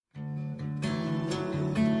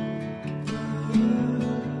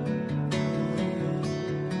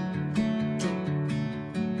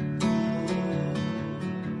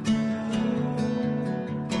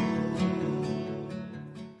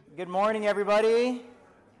morning, everybody.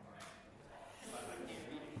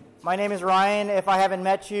 My name is Ryan. If I haven't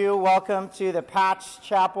met you, welcome to the Patch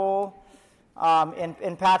Chapel.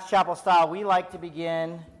 In Patch Chapel style, we like to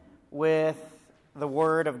begin with the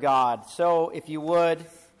Word of God. So if you would,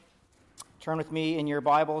 turn with me in your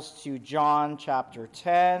Bibles to John chapter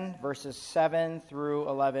 10, verses 7 through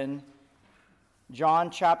 11. John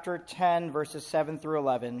chapter 10, verses 7 through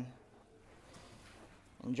 11.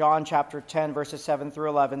 And John chapter 10, verses 7 through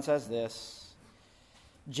 11 says this.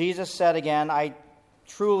 Jesus said again, I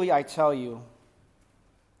tell you,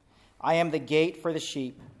 I am the gate for the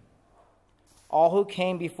sheep. All who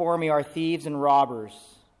came before me are thieves and robbers,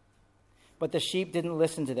 but the sheep didn't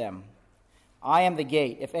listen to them. I am the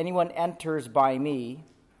gate. If anyone enters by me,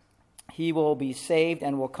 he will be saved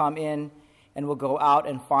and will come in and will go out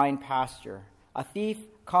and find pasture. A thief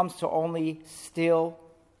comes to only steal,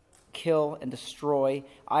 kill, and destroy.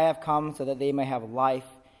 I have come so that they may have life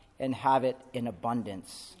and have it in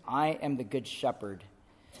abundance. I am the good shepherd.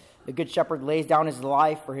 The good shepherd lays down his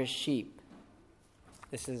life for his sheep.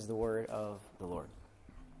 This is the word of the Lord.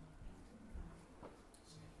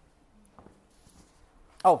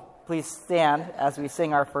 Oh, please stand as we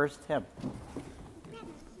sing our first hymn.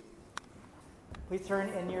 Please turn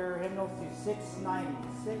in your hymnals to 690.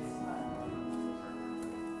 690.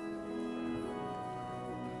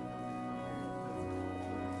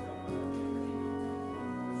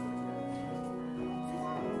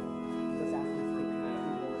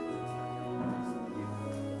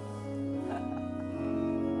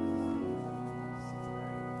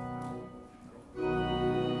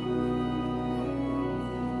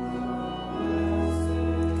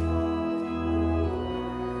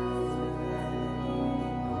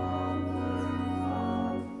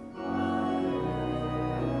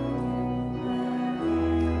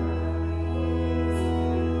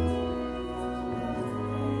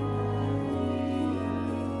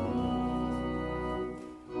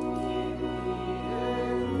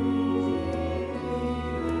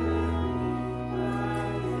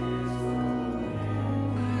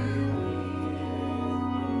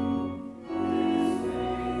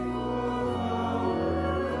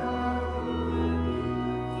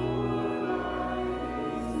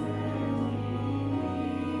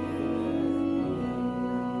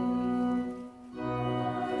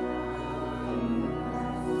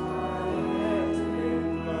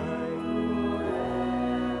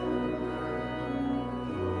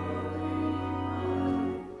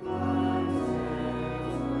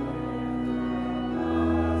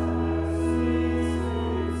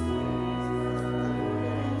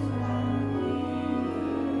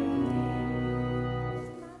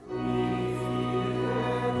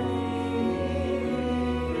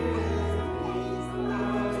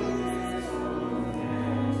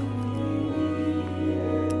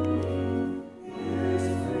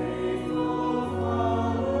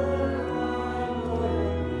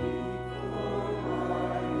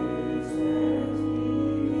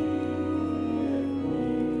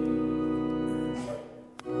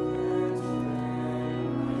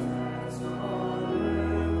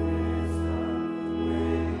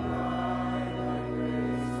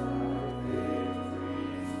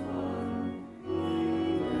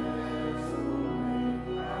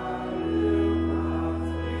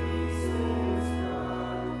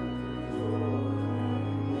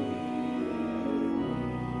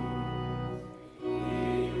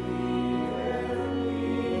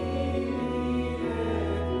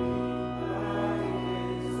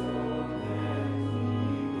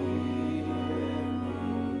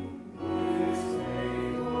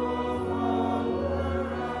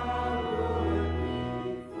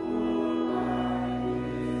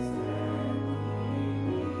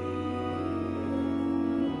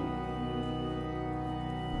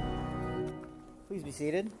 Please be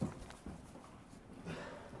seated.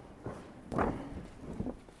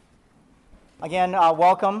 Again,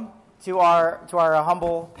 welcome to our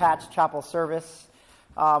humble Patch Chapel service.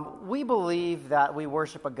 We believe that we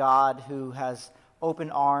worship a God who has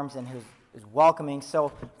open arms and who is welcoming.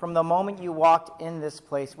 So from the moment you walked in this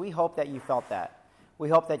place, we hope that you felt that. We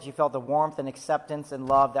hope that you felt the warmth and acceptance and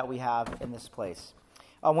love that we have in this place.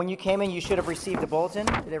 When you came in, you should have received a bulletin.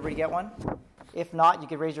 Did everybody get one? If not, you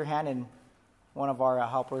could raise your hand and one of our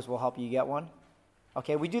helpers will help you get one.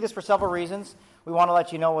 Okay, we do this for several reasons. We want to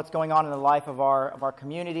let you know what's going on in the life of our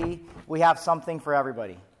community. We have something for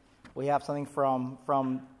everybody. We have something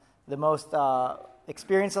from the most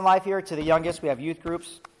experienced in life here to the youngest. We have youth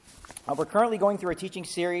groups. We're currently going through a teaching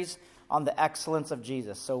series on the excellence of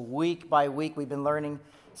Jesus. So week by week, we've been learning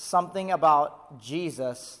something about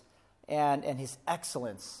Jesus and his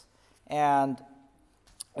excellence. And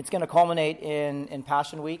It's going to culminate in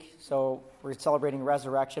Passion Week, so we're celebrating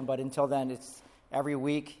resurrection, but until then, it's every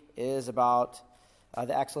week is about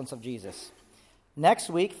the excellence of Jesus. Next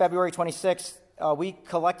week, February 26th, we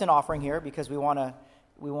collect an offering here because we want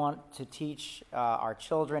to teach our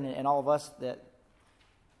children and all of us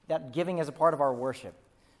that giving is a part of our worship.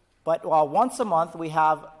 But once a month, we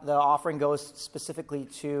have the offering goes specifically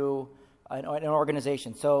to an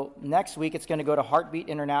organization. So next week, it's going to go to Heartbeat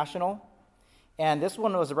International. And this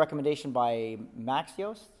one was a recommendation by Max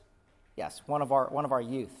Yost. Yes, one of our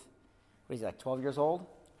youth. What is he, like 12 years old?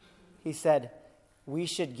 He said, we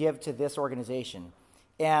should give to this organization.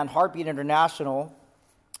 And Heartbeat International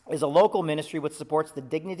is a local ministry which supports the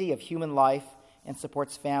dignity of human life and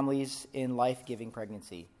supports families in life-giving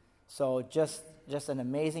pregnancy. So just an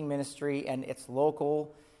amazing ministry, and it's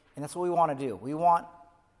local, and that's what we want to do. We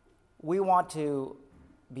want to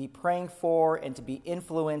be praying for and to be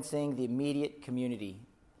influencing the immediate community,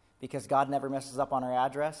 because God never messes up on our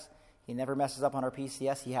address. He never messes up on our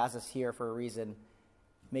PCS. He has us here for a reason,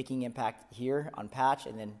 making impact here on Patch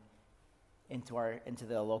and then into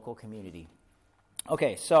the local community.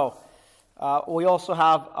 Okay, so we also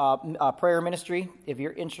have a prayer ministry. If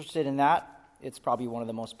you're interested in that, it's probably one of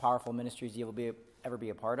the most powerful ministries you will ever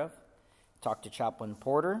be a part of. Talk to Chaplain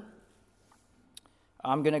Porter.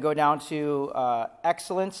 I'm going to go down to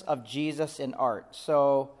excellence of Jesus in art.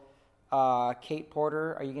 So, Kate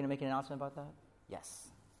Porter, are you going to make an announcement about that? Yes.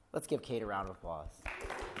 Let's give Kate a round of applause.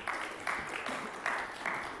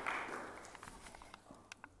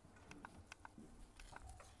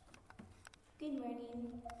 Good morning.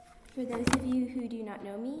 For those of you who do not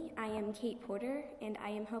know me, I am Kate Porter, and I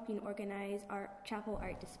am helping organize our chapel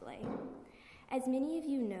art display. As many of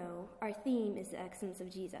you know, our theme is the excellence of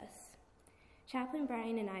Jesus. Chaplain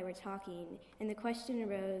Brian and I were talking, and the question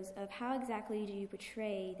arose of how exactly do you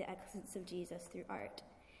portray the excellence of Jesus through art?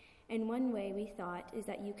 And one way we thought is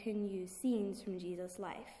that you can use scenes from Jesus'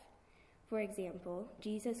 life. For example,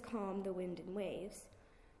 Jesus calmed the wind and waves.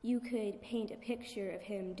 You could paint a picture of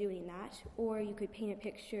him doing that, or you could paint a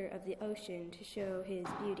picture of the ocean to show his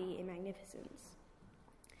beauty and magnificence.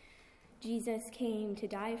 Jesus came to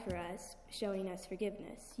die for us, showing us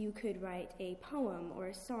forgiveness. You could write a poem or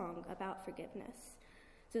a song about forgiveness.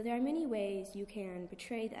 So there are many ways you can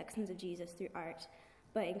portray the excellence of Jesus through art,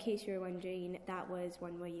 but in case you're wondering, that was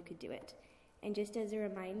one way you could do it. And just as a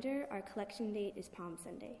reminder, our collection date is Palm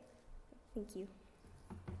Sunday. Thank you.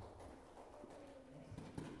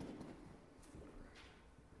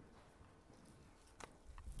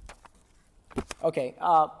 Okay,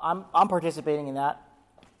 I'm participating in that.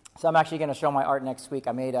 So I'm actually going to show my art next week.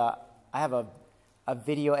 I have a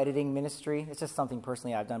video editing ministry. It's just something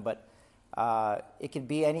personally I've done, but it could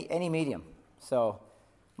be any medium. So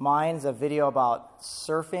mine's a video about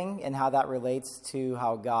surfing and how that relates to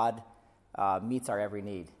how God meets our every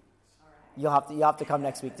need. You'll have to come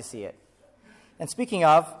next week to see it. And speaking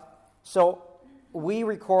of, so we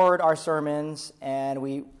record our sermons and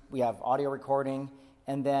we have audio recording,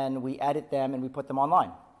 and then we edit them and we put them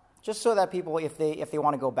online. Just so that people, if they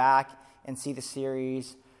want to go back and see the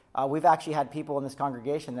series, we've actually had people in this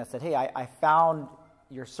congregation that said, hey, I found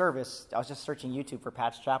your service. I was just searching YouTube for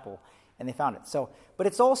Patch Chapel, and they found it. So, but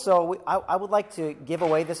it's also, I would like to give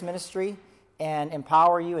away this ministry and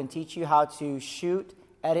empower you and teach you how to shoot,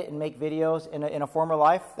 edit, and make videos in a former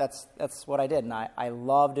life. That's what I did, and I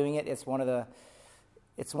love doing it. It's one of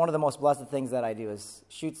the most blessed things that I do is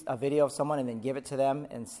shoot a video of someone and then give it to them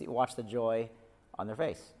and watch the joy on their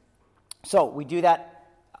face. So we do that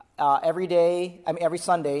every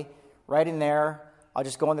Sunday, right in there. I'll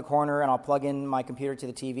just go in the corner and I'll plug in my computer to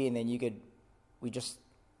the TV, and then we just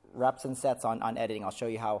reps and sets on editing. I'll show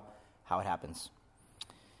you how it happens.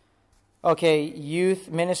 Okay,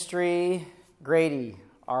 youth ministry, Grady,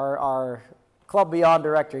 our Club Beyond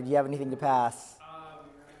director. Do you have anything to pass?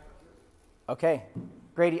 Okay,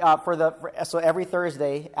 Grady, so every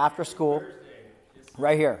Thursday after school,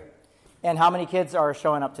 right here. And how many kids are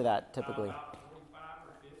showing up to that typically? 45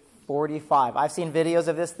 or 50. 45. I've seen videos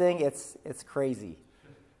of this thing. It's crazy.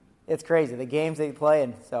 It's crazy. The games they play,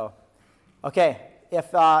 and so. Okay.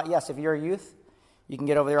 If you're a youth, you can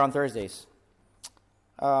get over there on Thursdays.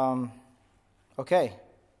 Okay.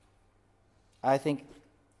 I think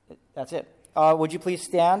that's it. Would you please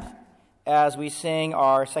stand as we sing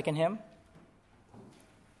our second hymn?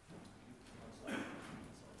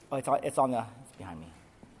 Oh, it's behind me.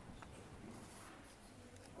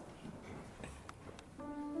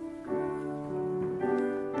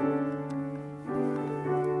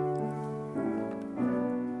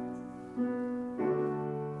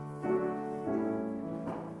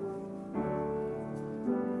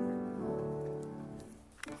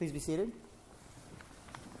 Please be seated.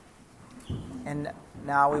 And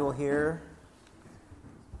now we will hear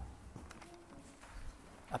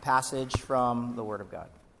a passage from the Word of God.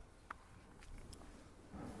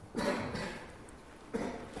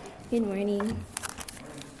 Good morning.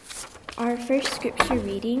 Our first scripture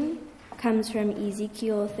reading comes from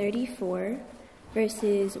Ezekiel 34,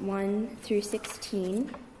 verses 1 through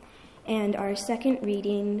 16, and our second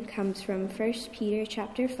reading comes from 1 Peter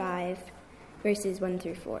chapter 5, verses 1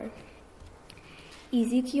 through 4.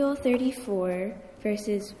 Ezekiel 34,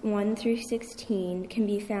 verses 1 through 16 can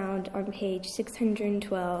be found on page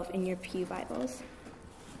 612 in your Pew Bibles.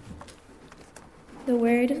 The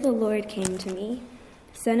word of the Lord came to me,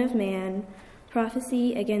 Son of man,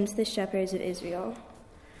 prophesy against the shepherds of Israel.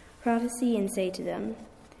 Prophesy and say to them,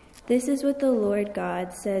 This is what the Lord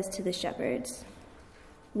God says to the shepherds.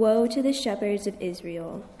 Woe to the shepherds of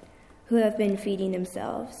Israel, who have been feeding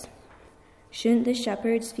themselves. Shouldn't the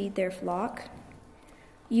shepherds feed their flock?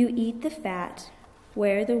 You eat the fat,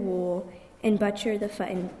 wear the wool, and butcher the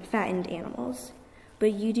fattened animals,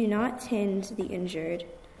 but you do not tend the injured,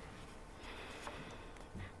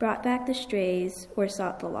 brought back the strays, or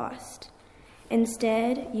sought the lost.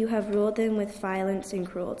 Instead, you have ruled them with violence and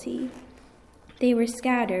cruelty. They were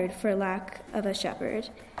scattered for lack of a shepherd.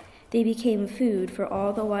 They became food for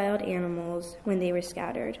all the wild animals when they were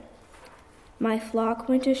scattered. My flock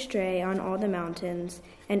went astray on all the mountains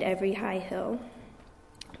and every high hill.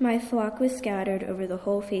 My flock was scattered over the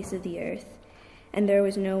whole face of the earth, and there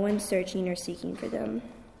was no one searching or seeking for them.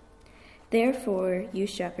 Therefore, you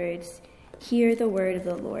shepherds, hear the word of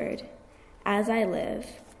the Lord. As I live,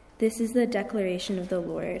 this is the declaration of the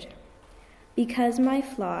Lord. Because my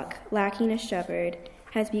flock, lacking a shepherd,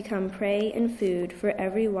 has become prey and food for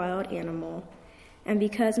every wild animal, and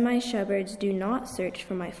because my shepherds do not search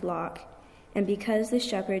for my flock, and because the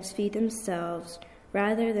shepherds feed themselves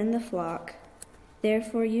rather than the flock,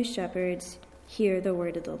 therefore, you shepherds, hear the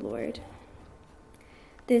word of the Lord.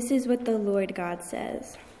 This is what the Lord God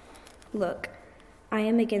says. Look, I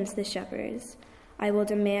am against the shepherds. I will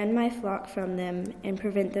demand my flock from them and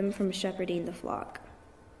prevent them from shepherding the flock.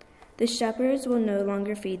 The shepherds will no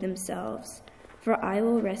longer feed themselves, for I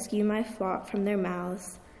will rescue my flock from their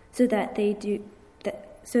mouths, so that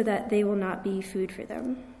they will not be food for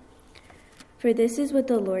them. For this is what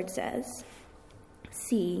the Lord says.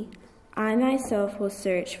 See, I myself will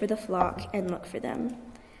search for the flock and look for them,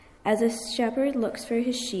 as a shepherd looks for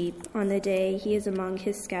his sheep on the day he is among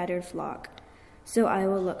his scattered flock, so I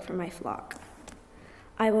will look for my flock.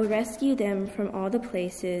 I will rescue them from all the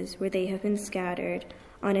places where they have been scattered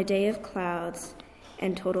on a day of clouds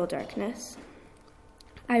and total darkness.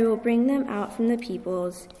 I will bring them out from the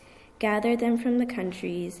peoples, gather them from the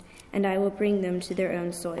countries, and I will bring them to their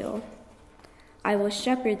own soil. I will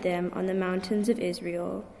shepherd them on the mountains of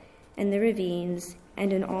Israel, in the ravines,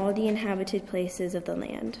 and in all the inhabited places of the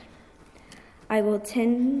land. I will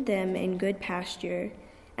tend them in good pasture,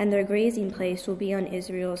 and their grazing place will be on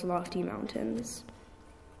Israel's lofty mountains.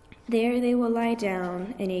 There they will lie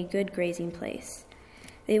down in a good grazing place.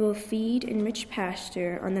 They will feed in rich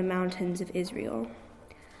pasture on the mountains of Israel.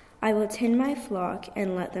 I will tend my flock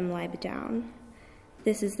and let them lie down.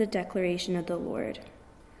 This is the declaration of the Lord.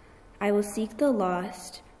 I will seek the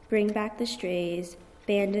lost, bring back the strays,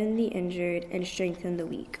 abandon the injured, and strengthen the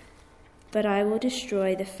weak. But I will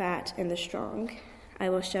destroy the fat and the strong. I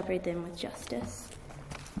will shepherd them with justice.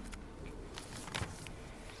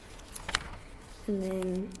 And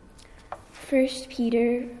then 1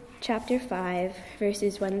 Peter chapter 5,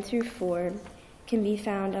 verses 1 through 4 can be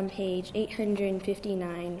found on page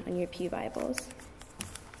 859 on your Pew Bibles.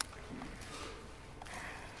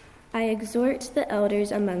 I exhort the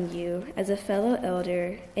elders among you as a fellow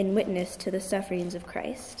elder and witness to the sufferings of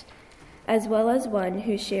Christ, as well as one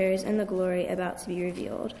who shares in the glory about to be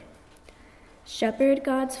revealed. Shepherd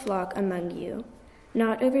God's flock among you,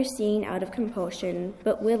 not overseeing out of compulsion,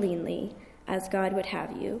 but willingly, as God would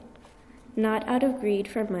have you, not out of greed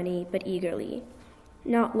for money, but eagerly,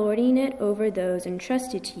 not lording it over those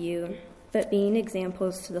entrusted to you, but being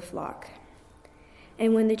examples to the flock.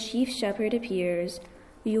 And when the chief shepherd appears,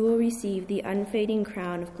 you will receive the unfading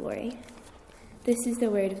crown of glory. This is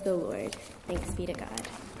the word of the Lord. Thanks be to God.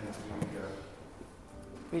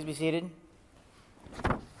 Please be seated.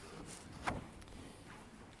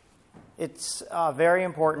 It's very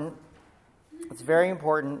important. It's very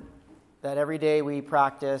important that every day we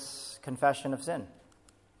practice confession of sin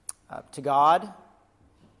to God,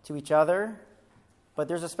 to each other. But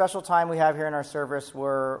there's a special time we have here in our service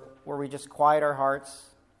where we just quiet our hearts.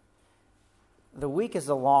 The week is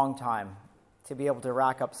a long time to be able to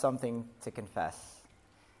rack up something to confess.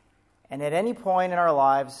 And at any point in our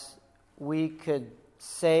lives, we could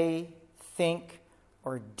say, think,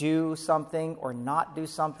 or do something or not do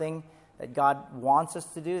something that God wants us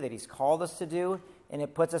to do, that he's called us to do, and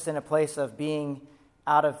it puts us in a place of being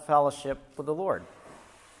out of fellowship with the Lord.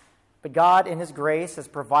 But God, in his grace, has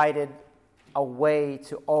provided a way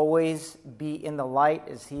to always be in the light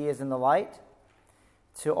as he is in the light,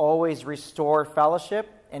 to always restore fellowship,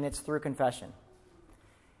 and it's through confession.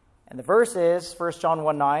 And the verse is 1 John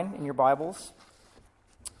 1:9 in your Bibles.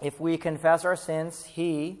 If we confess our sins,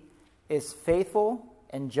 he is faithful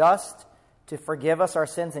and just to forgive us our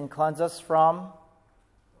sins and cleanse us from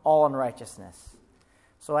all unrighteousness.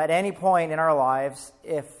 So at any point in our lives,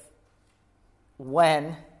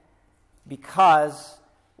 because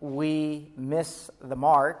we miss the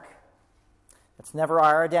mark, that's never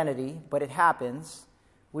our identity, but it happens,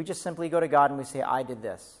 we just simply go to God and we say, I did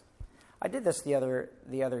this. I did this the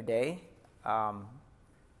other day,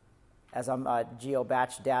 as I'm a Geo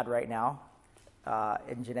Batch dad right now,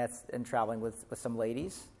 in Jeanette's and traveling with some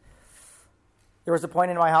ladies. There was a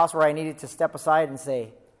point in my house where I needed to step aside and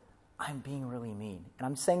say, I'm being really mean. And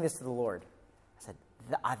I'm saying this to the Lord. I said,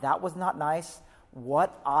 that was not nice.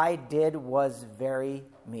 What I did was very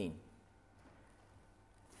mean.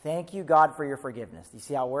 Thank you, God, for your forgiveness. Do you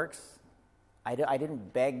see how it works? I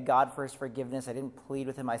didn't beg God for his forgiveness. I didn't plead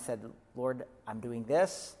with him. I said, Lord, I'm doing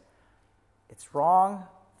this. It's wrong.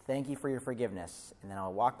 Thank you for your forgiveness. And then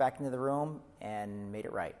I'll walk back into the room and made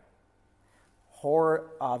it right.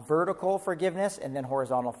 Vertical forgiveness and then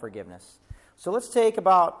horizontal forgiveness. So let's take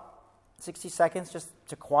about 60 seconds just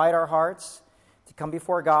to quiet our hearts, to come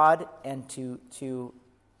before God and to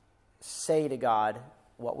say to God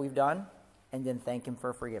what we've done and then thank him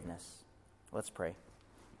for forgiveness. Let's pray.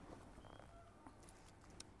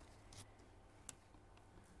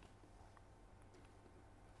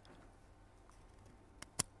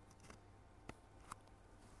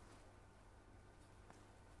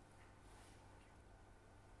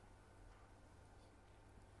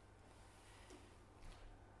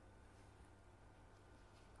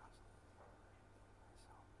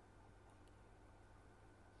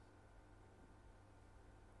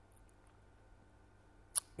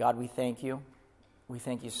 God, we thank you. We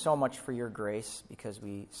thank you so much for your grace because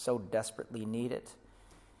we so desperately need it.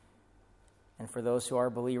 And for those who are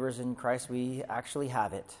believers in Christ, we actually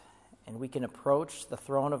have it. And we can approach the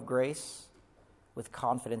throne of grace with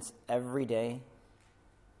confidence every day.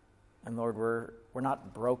 And Lord, we're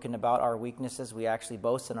not broken about our weaknesses. We actually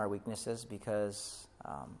boast in our weaknesses because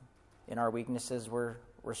in our weaknesses we're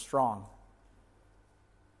strong.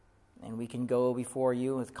 And we can go before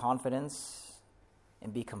you with confidence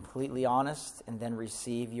and be completely honest, and then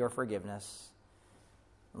receive your forgiveness.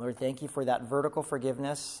 Lord, thank you for that vertical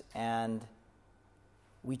forgiveness, and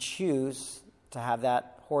we choose to have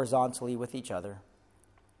that horizontally with each other,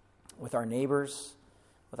 with our neighbors,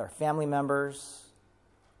 with our family members,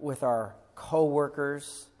 with our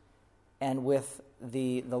co-workers, and with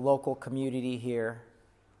the local community here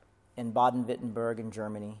in Baden-Württemberg in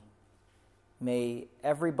Germany. May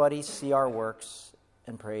everybody see our works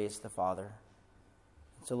and praise the Father.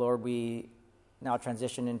 So, Lord, we now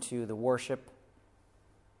transition into the worship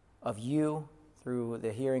of you through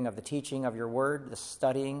the hearing of the teaching of your word, the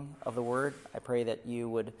studying of the word. I pray that you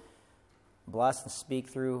would bless and speak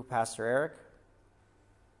through Pastor Eric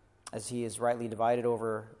as he is rightly divided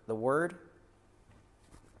over the word.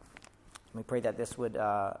 We pray that this would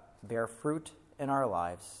bear fruit in our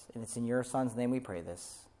lives. And it's in your Son's name we pray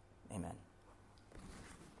this. Amen.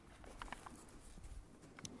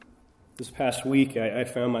 This past week, I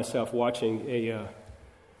found myself watching a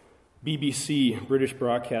BBC, British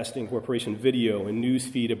Broadcasting Corporation, video and news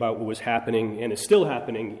feed about what was happening and is still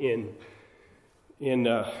happening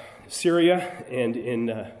in Syria and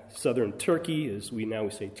in southern Turkey, as we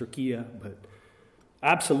say Turkiya, but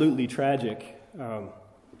absolutely tragic.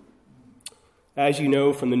 As you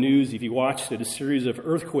know from the news, if you watched it, a series of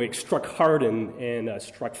earthquakes struck hard and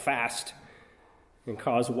struck fast and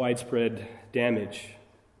caused widespread damage.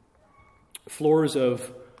 Floors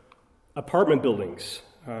of apartment buildings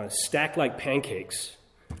stacked like pancakes.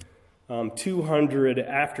 200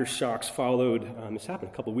 aftershocks followed. This happened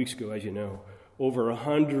a couple of weeks ago, as you know. Over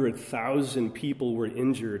 100,000 people were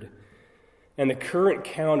injured. And the current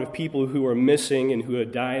count of people who are missing and who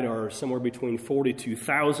have died are somewhere between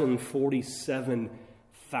 42,000 and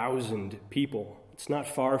 47,000 people. It's not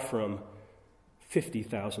far from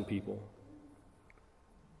 50,000 people.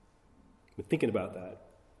 But thinking about that,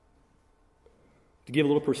 to give a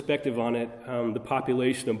little perspective on it, the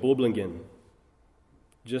population of Böblingen,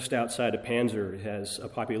 just outside of Panzer, has a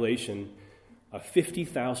population of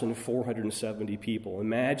 50,470 people.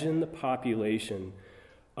 Imagine the population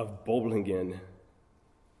of Böblingen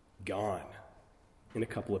gone in a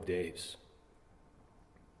couple of days.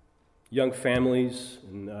 Young families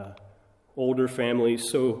and older families,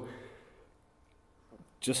 so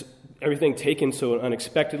just everything taken so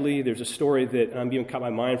unexpectedly. There's a story that even caught my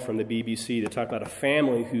mind from the BBC that talked about a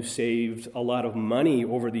family who saved a lot of money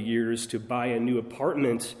over the years to buy a new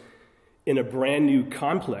apartment in a brand new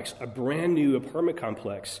complex, a brand new apartment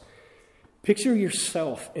complex. Picture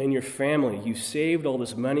yourself and your family. You saved all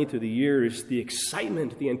this money through the years, the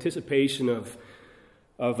excitement, the anticipation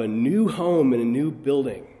of a new home in a new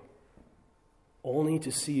building, only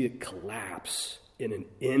to see it collapse in an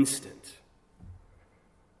instant.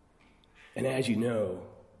 And as you know,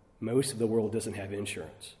 most of the world doesn't have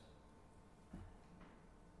insurance.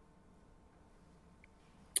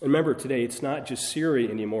 Remember, today, it's not just Syria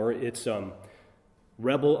anymore. It's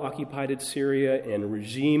rebel-occupied Syria and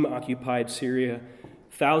regime-occupied Syria.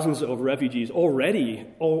 Thousands of refugees already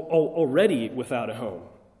without a home,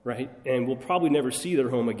 right? And will probably never see their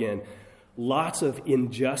home again. Lots of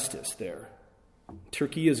injustice there.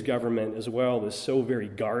 Turkey's government as well is so very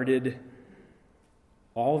guarded.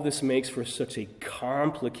 All of this makes for such a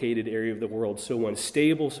complicated area of the world, so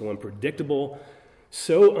unstable, so unpredictable,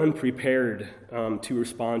 so unprepared to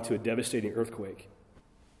respond to a devastating earthquake.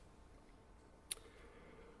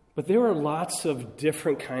 But there are lots of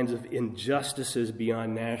different kinds of injustices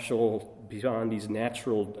beyond these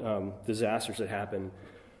natural disasters that happen.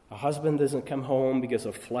 A husband doesn't come home because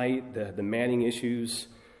of flight, the manning issues,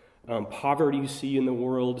 poverty you see in the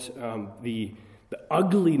world, the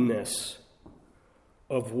ugliness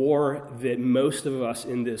of war that most of us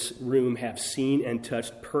in this room have seen and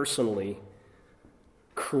touched personally.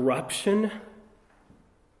 Corruption.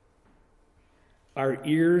 Our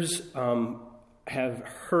ears have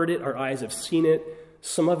heard it, our eyes have seen it.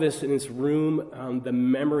 Some of us in this room, the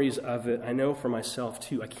memories of it, I know for myself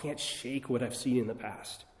too, I can't shake what I've seen in the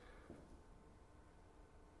past.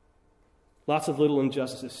 Lots of little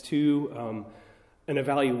injustices too. An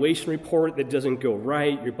evaluation report that doesn't go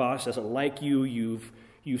right. Your boss doesn't like you.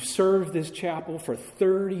 You've served this chapel for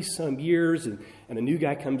 30-some years, and a new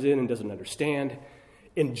guy comes in and doesn't understand.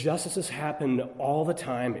 Injustices happen all the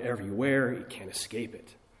time, everywhere. You can't escape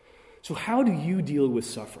it. So how do you deal with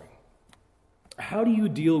suffering? How do you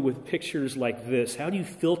deal with pictures like this? How do you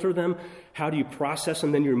filter them? How do you process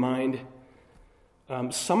them in your mind?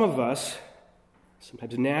 Some of us,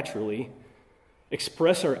 sometimes naturally,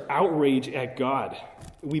 express our outrage at God.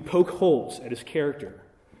 We poke holes at his character,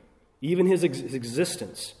 even his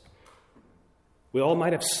existence. We all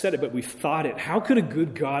might have said it, but we've thought it. How could a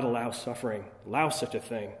good God allow suffering, allow such a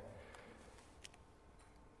thing?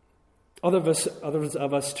 Others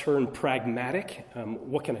of us turn pragmatic.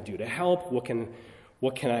 What can I do to help? What can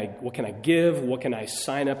I give? What can I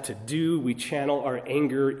sign up to do? We channel our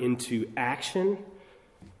anger into action.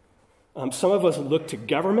 Some of us look to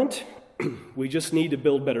government. We just need to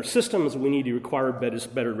build better systems. We need to require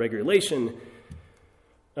better regulation.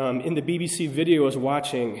 In the BBC video I was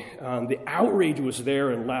watching, the outrage was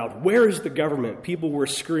there and loud. Where is the government? People were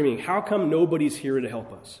screaming, how come nobody's here to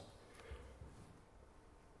help us?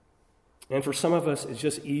 And for some of us, it's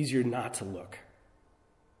just easier not to look.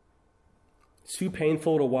 It's too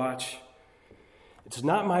painful to watch. It's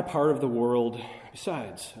not my part of the world.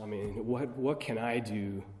 Besides, what can I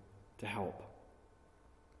do to help?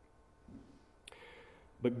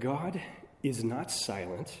 But God is not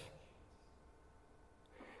silent.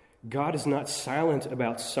 God is not silent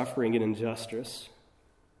about suffering and injustice.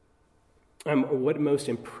 What most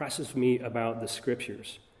impresses me about the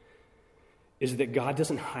Scriptures is that God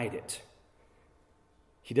doesn't hide it.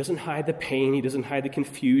 He doesn't hide the pain. He doesn't hide the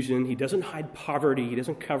confusion. He doesn't hide poverty. He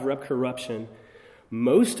doesn't cover up corruption.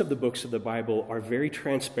 Most of the books of the Bible are very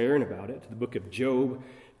transparent about it. The book of Job,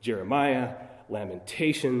 Jeremiah,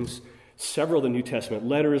 Lamentations, several of the New Testament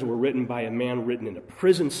letters were written by a man written in a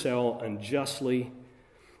prison cell unjustly.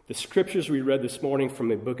 The scriptures we read this morning from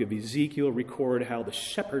the book of Ezekiel record how the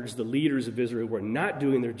shepherds, the leaders of Israel, were not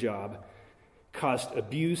doing their job, caused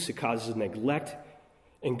abuse, it causes neglect,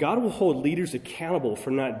 and God will hold leaders accountable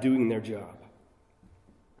for not doing their job.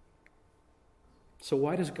 So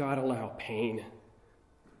why does God allow pain?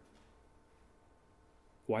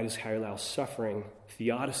 Why does He allow suffering?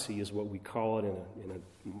 Theodicy is what we call it in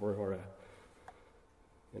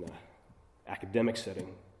an academic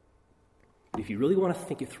setting. If you really want to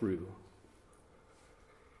think it through,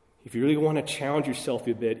 if you really want to challenge yourself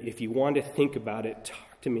a bit, if you want to think about it,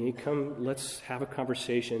 talk to me. Come, let's have a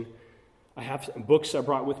conversation. I have some books I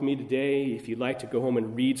brought with me today. If you'd like to go home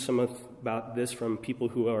and read about this from people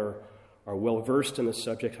who are are well-versed in the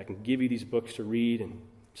subject. I can give you these books to read and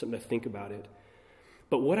something to think about it.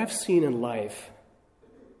 But what I've seen in life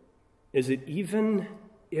is that even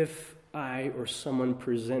if I or someone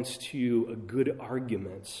presents to you a good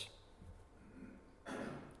argument,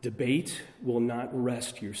 debate will not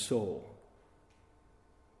rest your soul.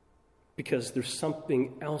 Because there's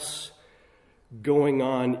something else going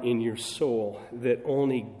on in your soul that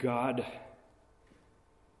only God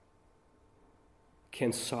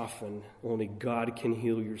can soften, only God can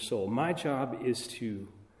heal your soul. My job is to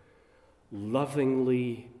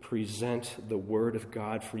lovingly present the Word of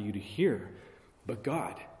God for you to hear, but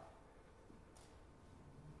God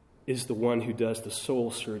is the one who does the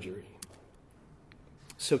soul surgery.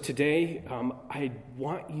 So today, I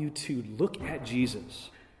want you to look at Jesus.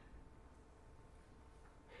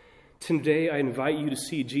 Today, I invite you to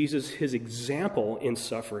see Jesus, his example in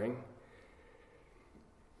suffering.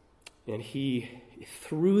 And he,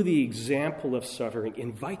 through the example of suffering,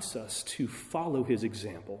 invites us to follow his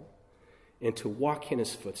example and to walk in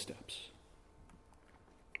his footsteps.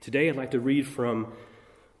 Today, I'd like to read from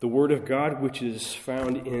the Word of God, which is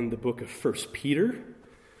found in the book of 1 Peter.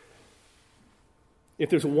 If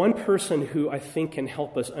there's one person who I think can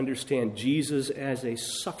help us understand Jesus as a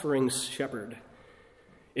suffering shepherd,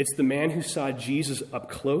 it's the man who saw Jesus up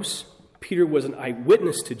close. Peter was an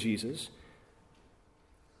eyewitness to Jesus.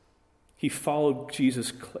 He followed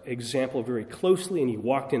Jesus' example very closely, and he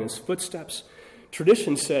walked in his footsteps.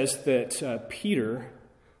 Tradition says that Peter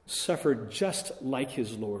suffered just like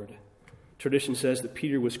his Lord. Tradition says that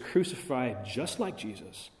Peter was crucified just like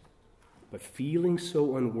Jesus, but feeling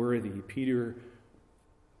so unworthy, Peter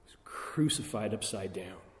was crucified upside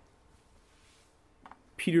down.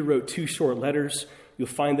 Peter wrote 2 short letters. You'll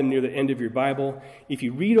find them near the end of your Bible. If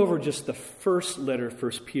you read over just the first letter of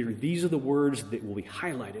 1 Peter, these are the words that will be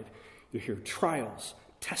highlighted. You'll hear trials,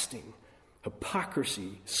 testing,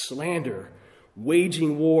 hypocrisy, slander,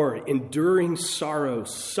 waging war, enduring sorrow,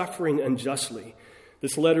 suffering unjustly.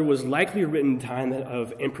 This letter was likely written in the time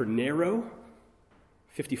of Emperor Nero,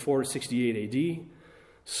 54 to 68 AD.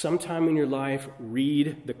 Sometime in your life,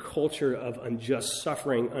 read the culture of unjust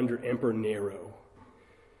suffering under Emperor Nero.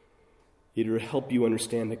 It'll help you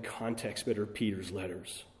understand the context better of Peter's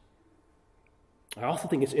letters. I also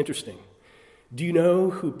think it's interesting. Do you know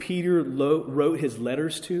who Peter wrote his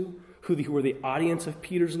letters to? Who were the audience of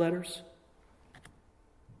Peter's letters?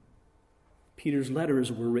 Peter's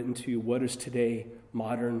letters were written to what is today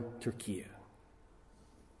modern Turkey.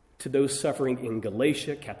 To those suffering in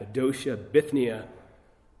Galatia, Cappadocia, Bithynia,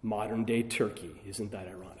 modern-day Turkey. Isn't that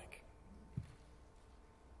ironic?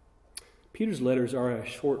 Peter's letters are a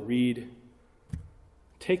short read.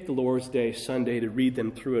 Take the Lord's Day, Sunday, to read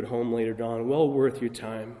them through at home later on. Well worth your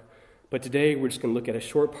time. But today we're just going to look at a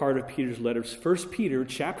short part of Peter's letters. 1 Peter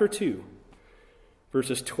chapter 2,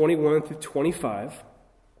 verses 21 through 25.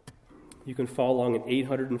 You can follow along in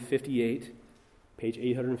 858, page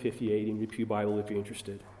 858 in your Pew Bible if you're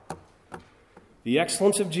interested. The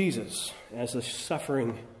excellence of Jesus as a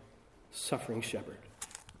suffering shepherd.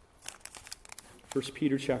 1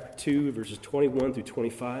 Peter chapter 2, verses 21 through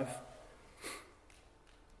 25.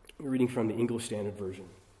 We're reading from the English Standard Version.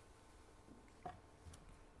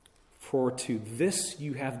 For to this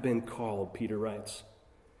you have been called, Peter writes,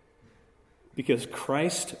 because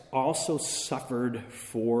Christ also suffered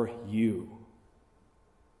for you,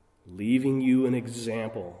 leaving you an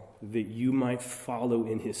example that you might follow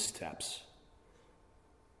in his steps.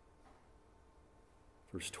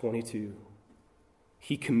 Verse 22,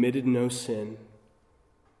 he committed no sin,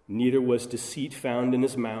 neither was deceit found in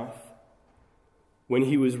his mouth. When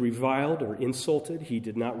he was reviled or insulted, he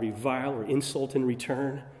did not revile or insult in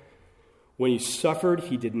return. When he suffered,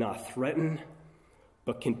 he did not threaten,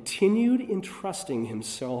 but continued entrusting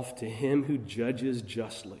himself to him who judges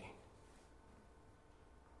justly.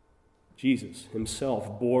 Jesus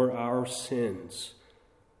himself bore our sins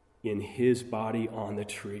in his body on the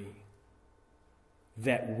tree,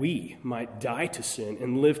 that we might die to sin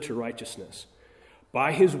and live to righteousness.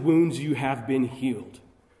 By his wounds you have been healed,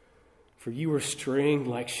 for you were straying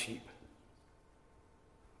like sheep,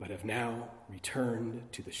 but have now returned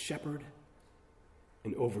to the shepherd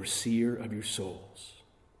and overseer of your souls.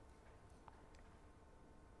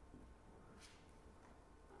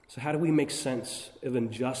 So how do we make sense of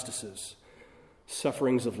injustices,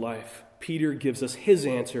 sufferings of life? Peter gives us his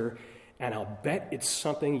answer, and I'll bet it's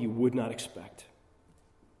something you would not expect.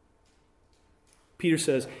 Peter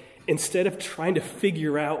says, instead of trying to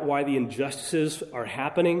figure out why the injustices are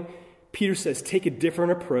happening, Peter says, take a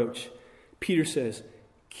different approach. Peter says,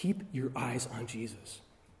 keep your eyes on Jesus.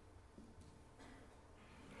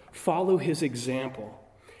 Follow his example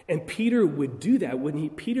And Peter would do that, wouldn't he?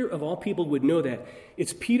 Peter, of all people, would know that.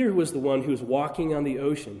 It's Peter who was the one who was walking on the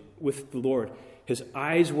ocean with the Lord. His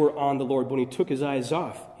eyes were on the Lord. When he took his eyes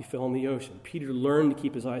off, he fell in the ocean. Peter learned to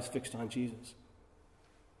keep his eyes fixed on Jesus.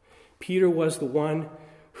 Peter was the one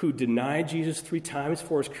who denied Jesus 3 times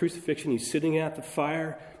for his crucifixion. He's sitting at the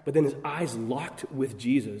fire, but then his eyes locked with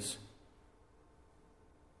Jesus.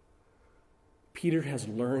 Peter has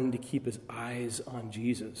learned to keep his eyes on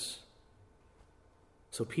Jesus.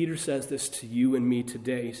 So Peter says this to you and me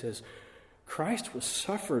today. He says, Christ was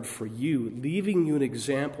suffered for you, leaving you an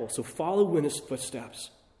example, so follow in his footsteps.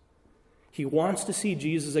 He wants to see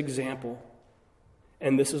Jesus' example.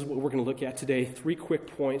 And this is what we're going to look at today. 3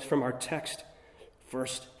 quick points from our text.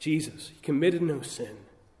 First, Jesus. He committed no sin.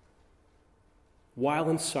 While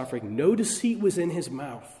in suffering, no deceit was in his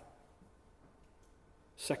mouth.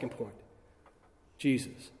 Second point,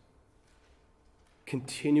 Jesus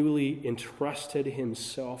continually entrusted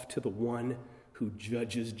himself to the one who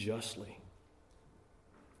judges justly.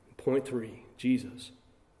 Point 3, Jesus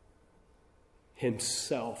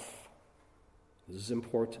himself. This is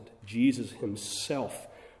important. Jesus himself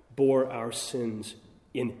bore our sins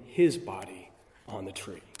in his body on the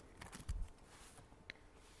tree.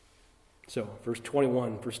 So, verse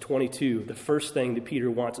 21, verse 22, the first thing that Peter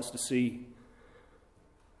wants us to see,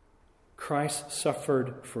 Christ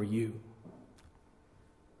suffered for you,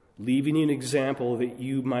 leaving you an example that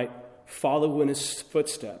you might follow in his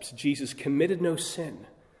footsteps. Jesus committed no sin.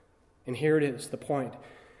 And here it is, the point.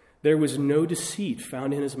 There was no deceit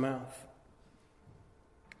found in his mouth.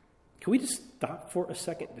 Can we just stop for a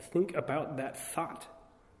second to think about that thought?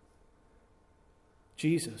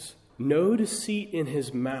 Jesus, no deceit in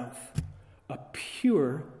his mouth, a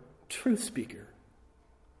pure truth speaker.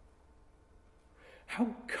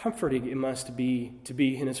 How comforting it must be to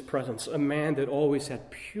be in his presence, a man that always had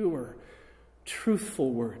pure,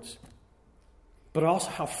 truthful words. But also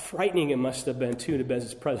how frightening it must have been, too, to be in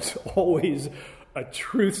his presence, always a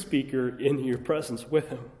truth speaker in your presence with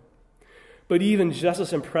him. But even just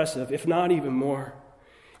as impressive, if not even more,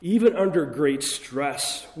 even under great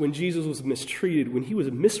stress, when Jesus was mistreated, when he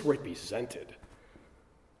was misrepresented,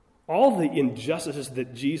 all the injustices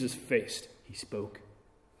that Jesus faced, he spoke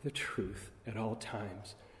the truth at all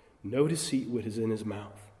times. No deceit was in his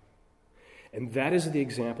mouth. And that is the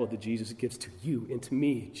example that Jesus gives to you and to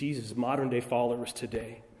me, Jesus' modern-day followers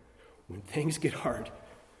today. When things get hard,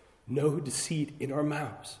 no deceit in our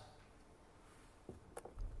mouths.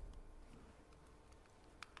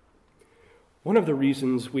 One of the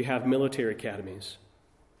reasons we have military academies,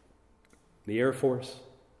 the Air Force,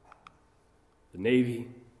 the Navy,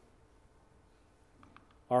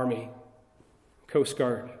 Army, Coast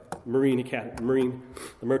Guard, Marine Academy,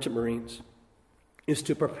 the Merchant Marines, is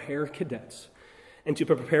to prepare cadets and to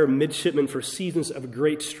prepare midshipmen for seasons of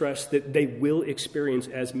great stress that they will experience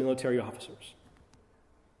as military officers,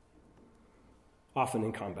 often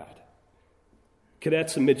in combat.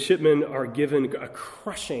 Cadets and midshipmen are given a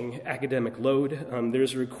crushing academic load.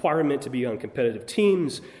 There's a requirement to be on competitive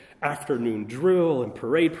teams, afternoon drill and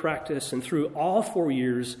parade practice, and through all 4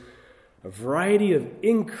 years, a variety of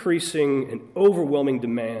increasing and overwhelming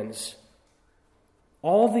demands.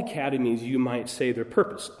 All the academies, you might say, their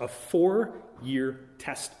purpose, a 4-year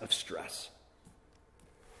test of stress.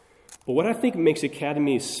 But what I think makes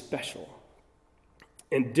academies special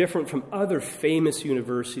and different from other famous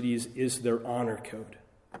universities is their honor code.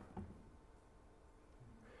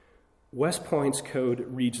 West Point's code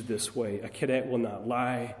reads this way: a cadet will not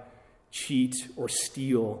lie, cheat, or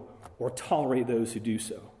steal, or tolerate those who do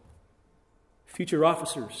so. Future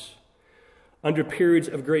officers, under periods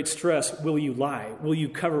of great stress, will you lie? Will you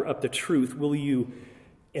cover up the truth? Will you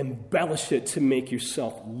embellish it to make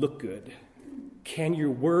yourself look good? Can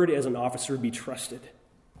your word as an officer be trusted?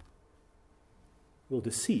 Will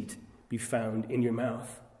deceit be found in your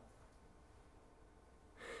mouth?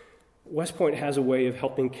 West Point has a way of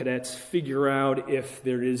helping cadets figure out if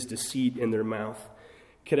there is deceit in their mouth.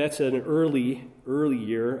 Cadets at an early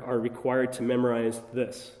year are required to memorize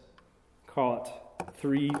this. Call it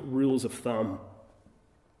 3 rules of thumb.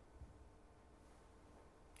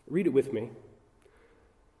 Read it with me.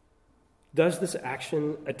 Does this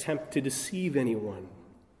action attempt to deceive anyone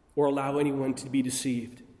or allow anyone to be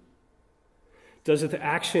deceived? Does the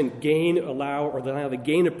action allow the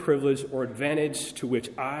gain of privilege or advantage to which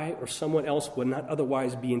I or someone else would not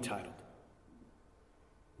otherwise be entitled?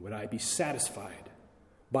 Would I be satisfied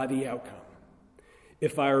by the outcome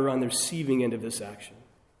if I were on the receiving end of this action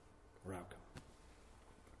or outcome?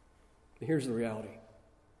 But here's the reality.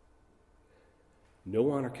 No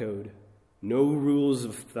honor code, no rules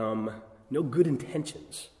of thumb, no good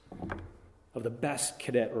intentions of the best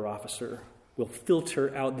cadet or officer will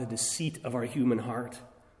filter out the deceit of our human heart.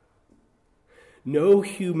 No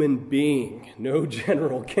human being, no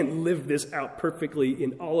general can live this out perfectly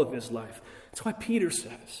in all of his life. That's why Peter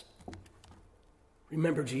says,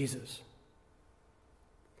 remember Jesus.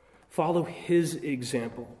 Follow his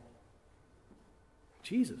example.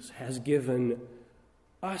 Jesus has given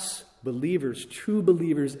us believers, true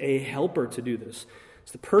believers, a helper to do this.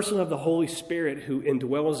 It's the person of the Holy Spirit who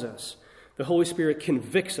indwells us. The Holy Spirit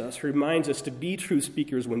convicts us, reminds us to be true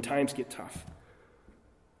speakers when times get tough.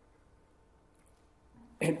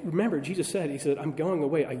 And remember, Jesus said, he said, I'm going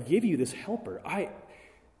away. I give you this helper.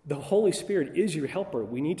 The Holy Spirit is your helper.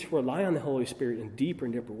 We need to rely on the Holy Spirit in deeper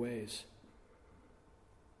and deeper ways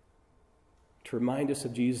to remind us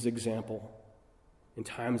of Jesus' example in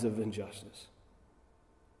times of injustice.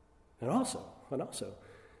 And also,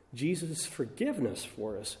 Jesus' forgiveness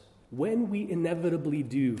for us when we inevitably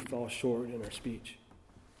do fall short in our speech.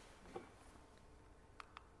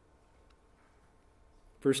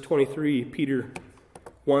 Verse 23, Peter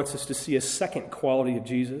wants us to see a second quality of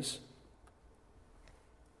Jesus.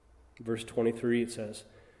 Verse 23, it says,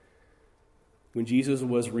 when Jesus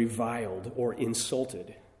was reviled or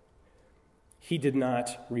insulted, he did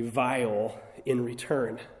not revile in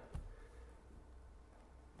return.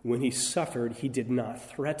 When he suffered, he did not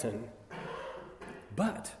threaten,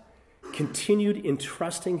 but continued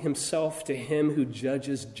entrusting himself to him who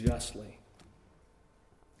judges justly.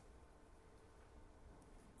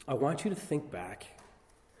 I want you to think back.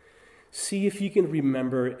 See if you can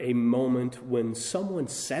remember a moment when someone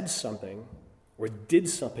said something or did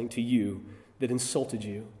something to you that insulted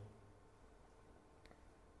you.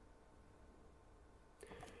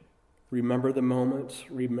 Remember the moment.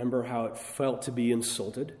 Remember how it felt to be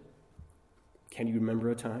insulted. Can you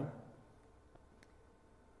remember a time?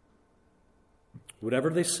 Whatever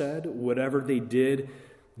they said, whatever they did,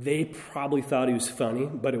 they probably thought it was funny,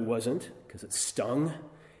 but it wasn't, because it stung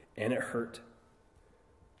and it hurt.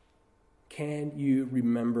 Can you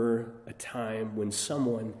remember a time when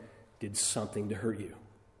someone did something to hurt you?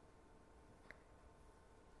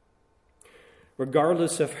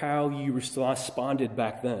 Regardless of how you responded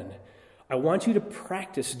back then, I want you to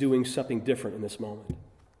practice doing something different in this moment.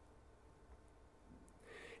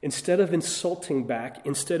 Instead of insulting back,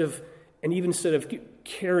 instead of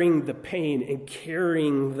carrying the pain and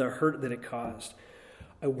carrying the hurt that it caused,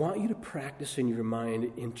 I want you to practice in your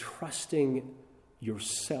mind entrusting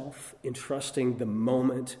yourself, entrusting the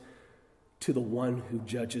moment to the one who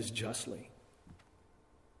judges justly.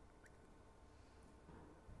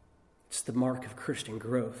 It's the mark of Christian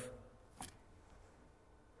growth.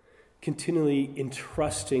 Continually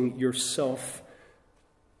entrusting yourself,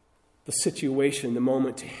 the situation, the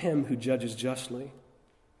moment, to him who judges justly.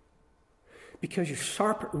 Because your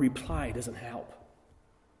sharp reply doesn't help.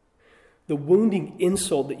 The wounding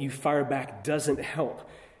insult that you fire back doesn't help.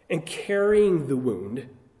 And carrying the wound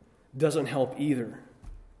doesn't help either.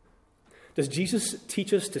 Does Jesus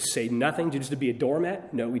teach us to say nothing, just to be a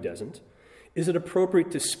doormat? No, he doesn't. Is it appropriate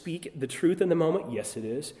to speak the truth in the moment? Yes, it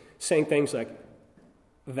is. Saying things like,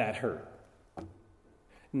 that hurt.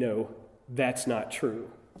 No, that's not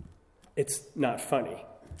true. It's not funny.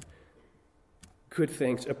 Good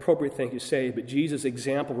things, appropriate things to say, but Jesus'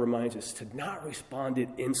 example reminds us to not respond in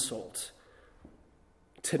insults,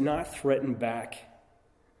 to not threaten back.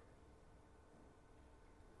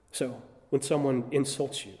 So, when someone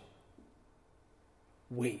insults you,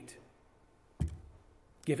 wait.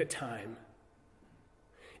 Give it time.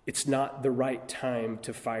 It's not the right time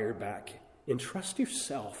to fire back. Entrust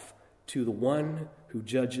yourself to the one who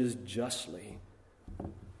judges justly,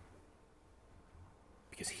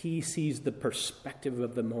 because he sees the perspective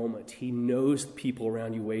of the moment. He knows the people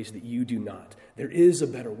around you ways that you do not. There is a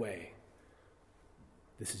better way.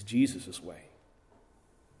 This is Jesus' way.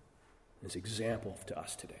 His example to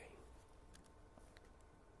us today.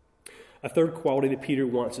 A third quality that Peter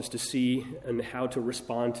wants us to see and how to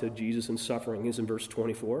respond to Jesus in suffering is in verse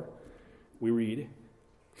 24. We read,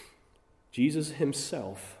 Jesus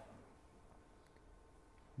himself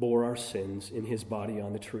bore our sins in his body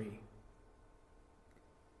on the tree,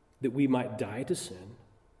 that we might die to sin,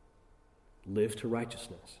 live to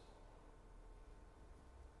righteousness.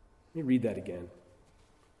 Let me read that again.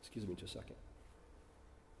 Excuse me just a second.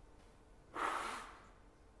 Let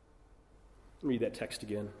me read that text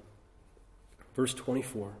again. Verse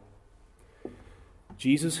 24.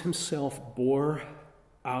 Jesus himself bore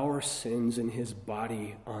our sins in his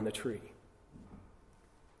body on the tree,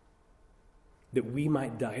 that we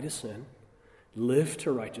might die to sin, live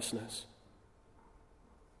to righteousness.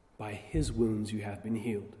 By his wounds you have been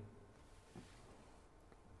healed.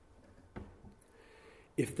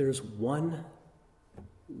 If there's one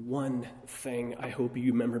thing I hope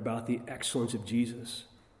you remember about the excellence of Jesus,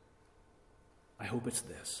 I hope it's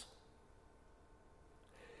this.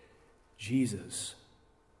 Jesus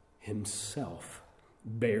himself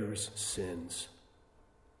bears sins,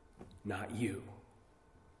 not you.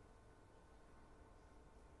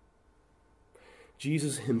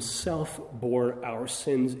 Jesus himself bore our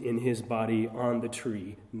sins in his body on the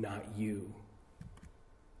tree, not you.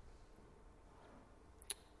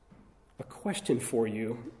 A question for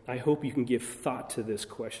you. I hope you can give thought to this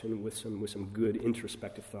question with some good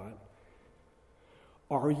introspective thought.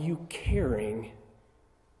 Are you carrying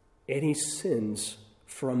any sins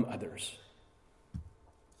from others?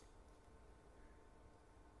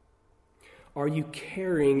 Are you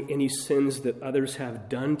carrying any sins that others have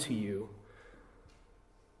done to you?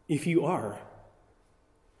 If you are,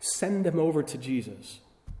 send them over to Jesus.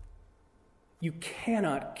 You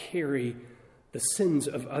cannot carry the sins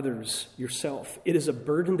of others yourself. It is a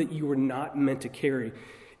burden that you were not meant to carry.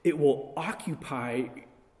 It will occupy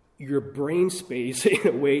your brain space in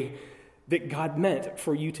a way that God meant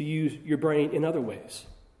for you to use your brain in other ways.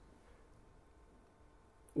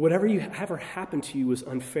 Whatever ever happened to you was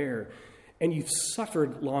unfair, and you've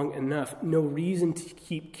suffered long enough. No reason to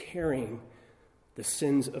keep carrying the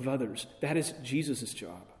sins of others. That is Jesus'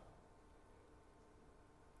 job.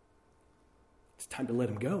 It's time to let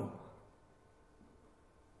him go.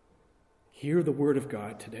 Hear the word of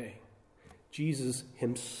God today. Jesus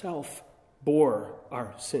himself bore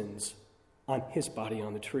our sins on his body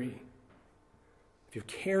on the tree. If you're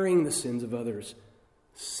carrying the sins of others,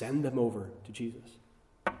 send them over to Jesus.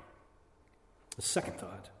 The second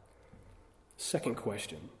thought, second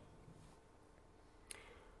question.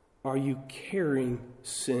 Are you carrying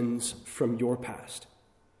sins from your past?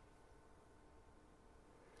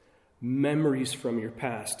 Memories from your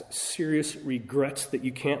past, serious regrets that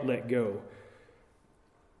you can't let go.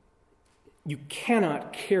 You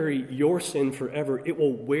cannot carry your sin forever. It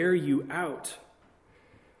will wear you out.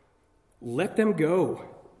 Let them go.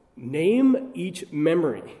 Name each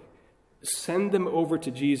memory. Send them over to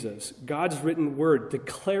Jesus. God's written word.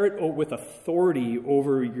 Declare it with authority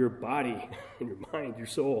over your body and your mind, your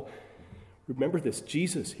soul. Remember this.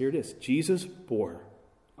 Jesus, here it is. Jesus bore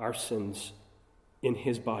our sins in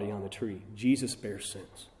his body on the tree. Jesus bears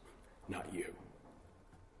sins, not you.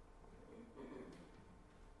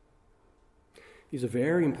 These are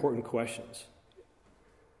very important questions.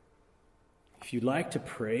 If you'd like to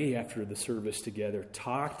pray after the service together,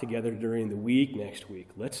 talk together during the week next week,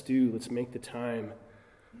 let's make the time.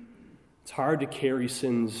 It's hard to carry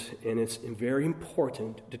sins, and it's very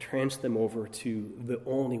important to transfer them over to the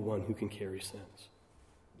only one who can carry sins.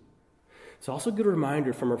 It's also a good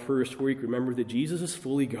reminder from our first week, remember that Jesus is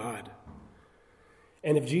fully God.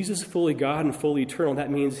 And if Jesus is fully God and fully eternal, that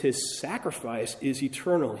means his sacrifice is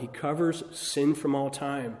eternal. He covers sin from all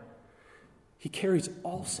time. He carries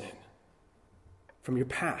all sin. From your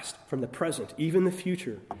past, from the present, even the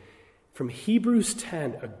future. From Hebrews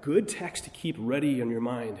 10, a good text to keep ready on your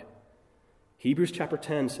mind. Hebrews chapter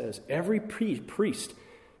 10 says, every priest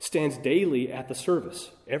stands daily at the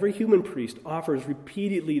service. Every human priest offers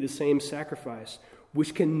repeatedly the same sacrifice,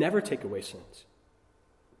 which can never take away sins.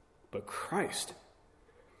 But Christ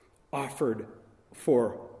offered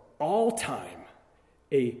for all time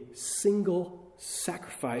a single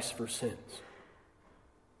sacrifice for sins.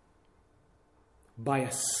 By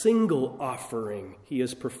a single offering, he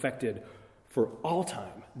has perfected for all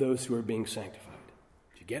time those who are being sanctified.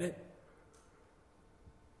 Did you get it?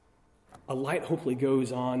 A light hopefully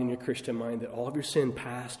goes on in your Christian mind that all of your sin,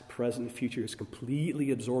 past, present, and future, is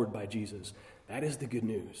completely absorbed by Jesus. That is the good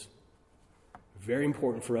news. Very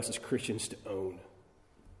important for us as Christians to own.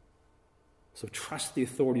 So trust the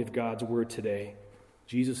authority of God's word today.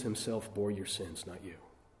 Jesus himself bore your sins, not you.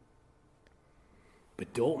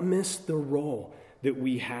 But don't miss the role that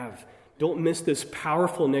we have. Don't miss this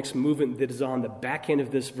powerful next movement that is on the back end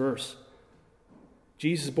of this verse.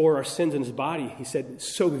 Jesus bore our sins in his body, he said,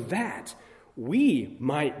 so that we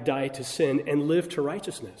might die to sin and live to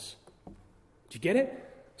righteousness. Do you get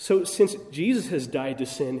it? So since Jesus has died to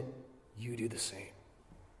sin, you do the same.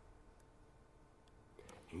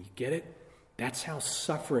 And you get it? That's how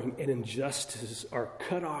suffering and injustices are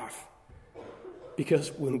cut off.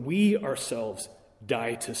 Because when we ourselves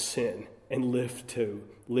die to sin and live to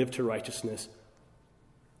righteousness,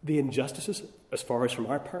 the injustices, as far as from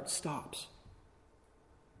our part, stops.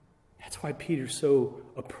 That's why Peter so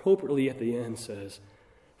appropriately at the end says,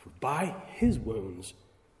 for by his wounds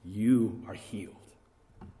you are healed.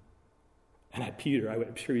 And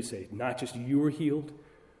I'm sure he'd say, not just you are healed,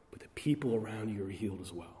 but the people around you are healed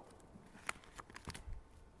as well.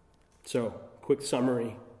 So, quick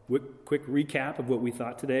summary, quick recap of what we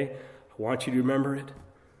thought today. I want you to remember it.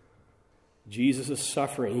 Jesus'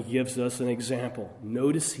 suffering, he gives us an example.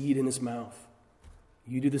 No deceit in his mouth.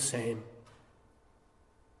 You do the same.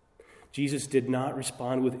 Jesus did not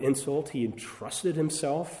respond with insult. He entrusted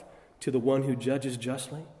himself to the one who judges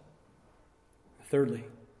justly. Thirdly,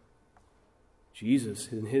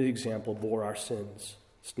 Jesus, in his example, bore our sins.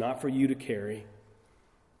 It's not for you to carry,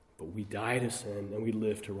 but we die to sin and we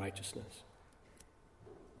live to righteousness.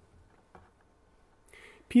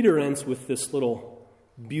 Peter ends with this little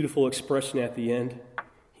beautiful expression at the end.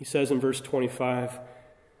 He says in verse 25,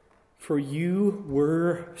 "For you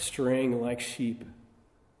were straying like sheep,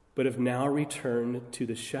 but have now returned to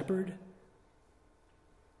the shepherd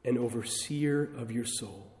and overseer of your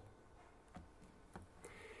soul."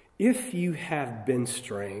 If you have been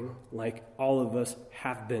straying, like all of us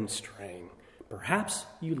have been straying, perhaps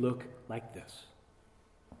you look like this.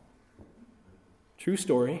 True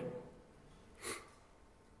story.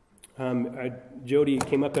 Jody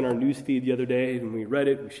came up in our news feed the other day, and we read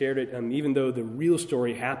it, we shared it, even though the real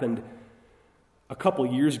story happened a couple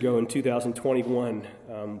years ago in 2021.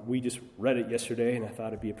 We just read it yesterday, and I thought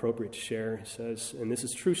it'd be appropriate to share. It says, and this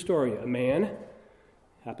is a true story, a man,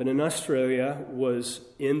 happened in Australia, was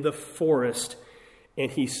in the forest, and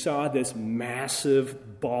he saw this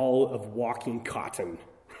massive ball of walking cotton.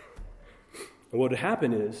 And what had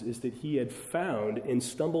happened is that he had found and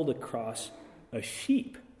stumbled across a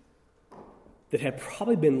sheep that had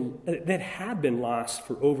been lost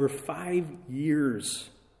for over 5 years.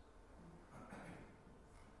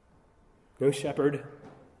 No shepherd,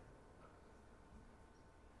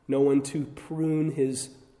 no one to prune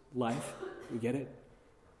his life. You get it?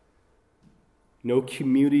 No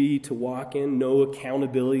community to walk in, no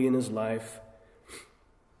accountability in his life.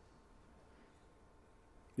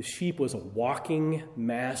 The sheep was a walking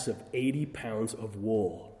mass of 80 pounds of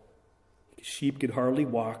wool. The sheep could hardly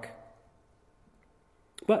walk.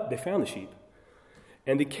 But they found the sheep,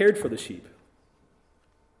 and they cared for the sheep.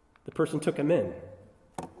 The person took him in.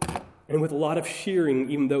 And with a lot of shearing,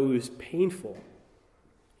 even though it was painful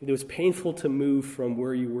to move from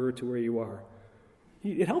where you were to where you are,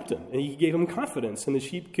 it helped him, and he gave him confidence, and the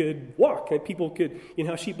sheep could walk, and people could,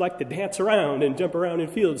 how sheep like to dance around and jump around in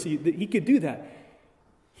fields. He could do that.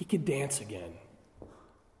 He could dance again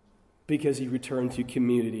because he returned to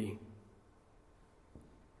community.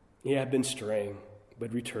 He had been straying,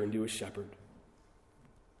 but returned to a shepherd.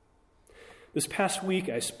 This past week,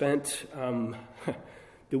 I spent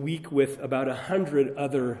the week with about 100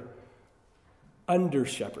 other under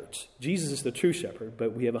shepherds. Jesus is the true shepherd,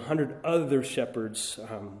 but we have 100 other shepherds,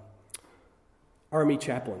 army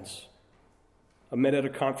chaplains. I met at a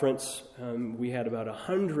conference. We had about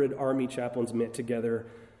 100 army chaplains met together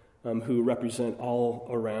who represent all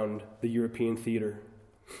around the European theater.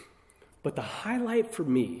 But the highlight for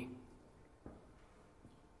me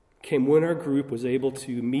came when our group was able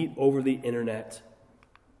to meet over the internet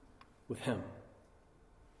with him.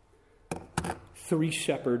 3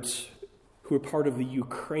 shepherds who are part of the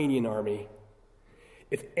Ukrainian army.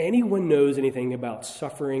 If anyone knows anything about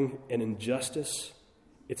suffering and injustice,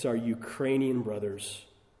 it's our Ukrainian brothers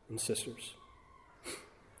and sisters.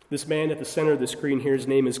 This man at the center of the screen here, his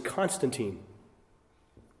name is Konstantin.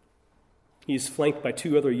 He's flanked by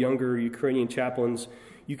 2 other younger Ukrainian chaplains.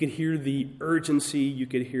 You could hear the urgency, you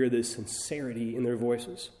could hear the sincerity in their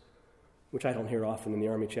voices, which I don't hear often in the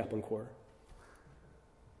Army Chaplain Corps.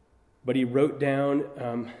 But he wrote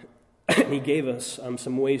down, he gave us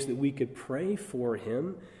some ways that we could pray for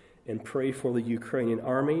him and pray for the Ukrainian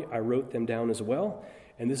army. I wrote them down as well.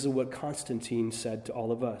 And this is what Konstantin said to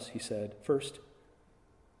all of us. He said, first,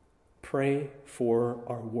 pray for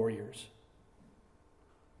our warriors.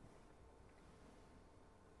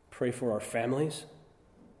 Pray for our families.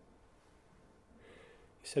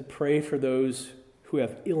 He said, pray for those who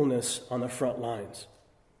have illness on the front lines.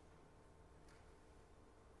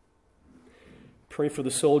 Pray for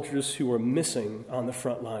the soldiers who are missing on the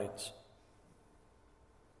front lines.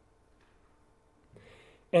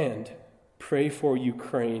 And pray for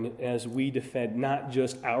Ukraine as we defend not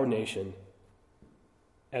just our nation,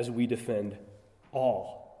 as we defend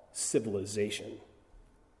all civilization.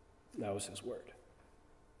 That was his word.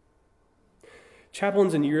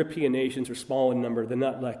 Chaplains in European nations are small in number. They're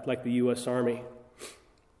not like the U.S. Army.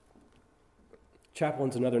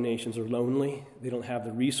 Chaplains in other nations are lonely. They don't have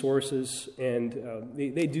the resources, and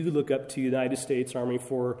they do look up to the United States Army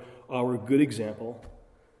for our good example.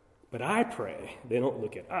 But I pray they don't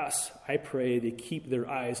look at us. I pray they keep their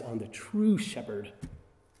eyes on the true shepherd,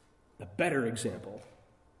 the better example,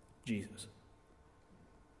 Jesus.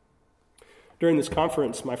 During this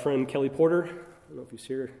conference, my friend Kelly Porter, I don't know if he's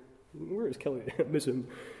here. Where is Kelly? I miss him.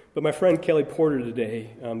 But my friend Kelly Porter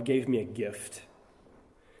today gave me a gift.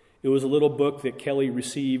 It was a little book that Kelly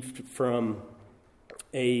received from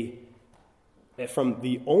the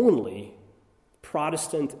only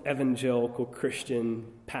Protestant evangelical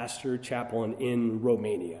Christian pastor chaplain in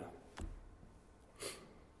Romania.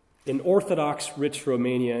 In Orthodox rich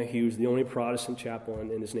Romania, he was the only Protestant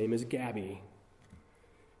chaplain, and his name is Gabby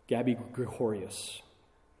Gregorius.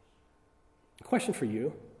 Question for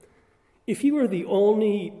you. If you were the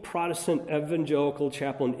only Protestant evangelical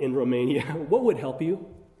chaplain in Romania, what would help you?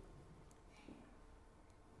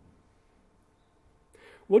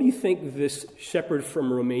 What do you think this shepherd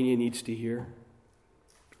from Romania needs to hear?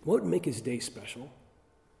 What would make his day special?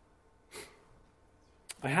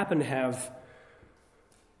 I happen to have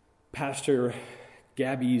Pastor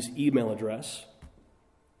Gabby's email address.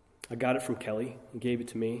 I got it from Kelly and gave it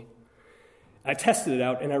to me. I tested it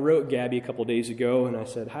out, and I wrote Gabby a couple days ago, and I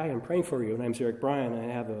said, "Hi, I'm praying for you. My name's Eric Bryan. I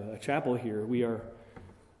have a chapel here. We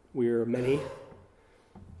are many,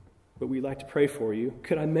 but we'd like to pray for you.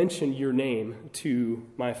 Could I mention your name to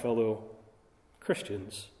my fellow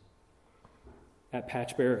Christians at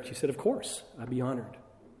Patch Barracks?" She said, "Of course. I'd be honored."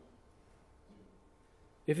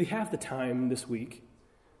 If you have the time this week,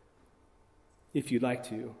 if you'd like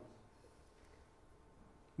to,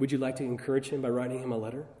 would you like to encourage him by writing him a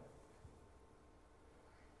letter?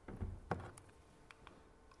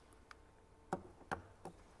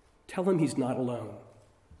 Tell him he's not alone.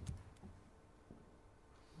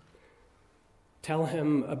 Tell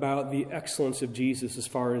him about the excellence of Jesus as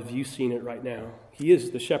far as you've seen it right now. He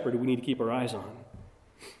is the shepherd we need to keep our eyes on.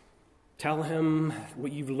 Tell him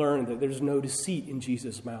what you've learned, that there's no deceit in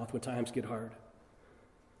Jesus' mouth when times get hard.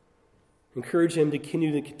 Encourage him to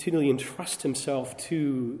continually entrust himself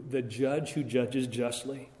to the judge who judges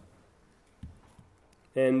justly.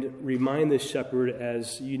 And remind this shepherd,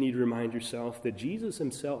 as you need to remind yourself, that Jesus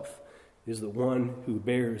himself is the one who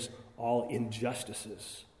bears all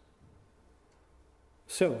injustices,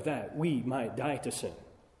 so that we might die to sin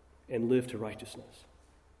and live to righteousness.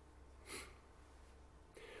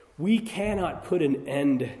 We cannot put an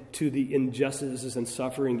end to the injustices and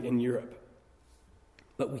suffering in Europe,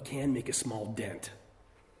 but we can make a small dent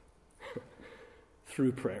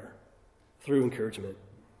through prayer, through encouragement,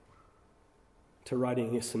 to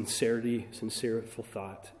writing a sincereful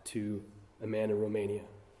thought to a man in Romania.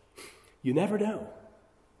 You never know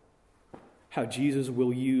how Jesus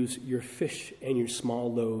will use your fish and your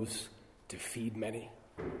small loaves to feed many.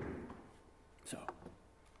 So,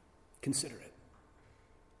 consider it.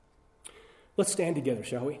 Let's stand together,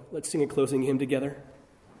 shall we? Let's sing a closing hymn together,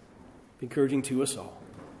 encouraging to us all.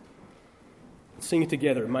 Let's sing it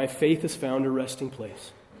together. My faith has found a resting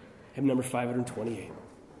place. Hymn number 528.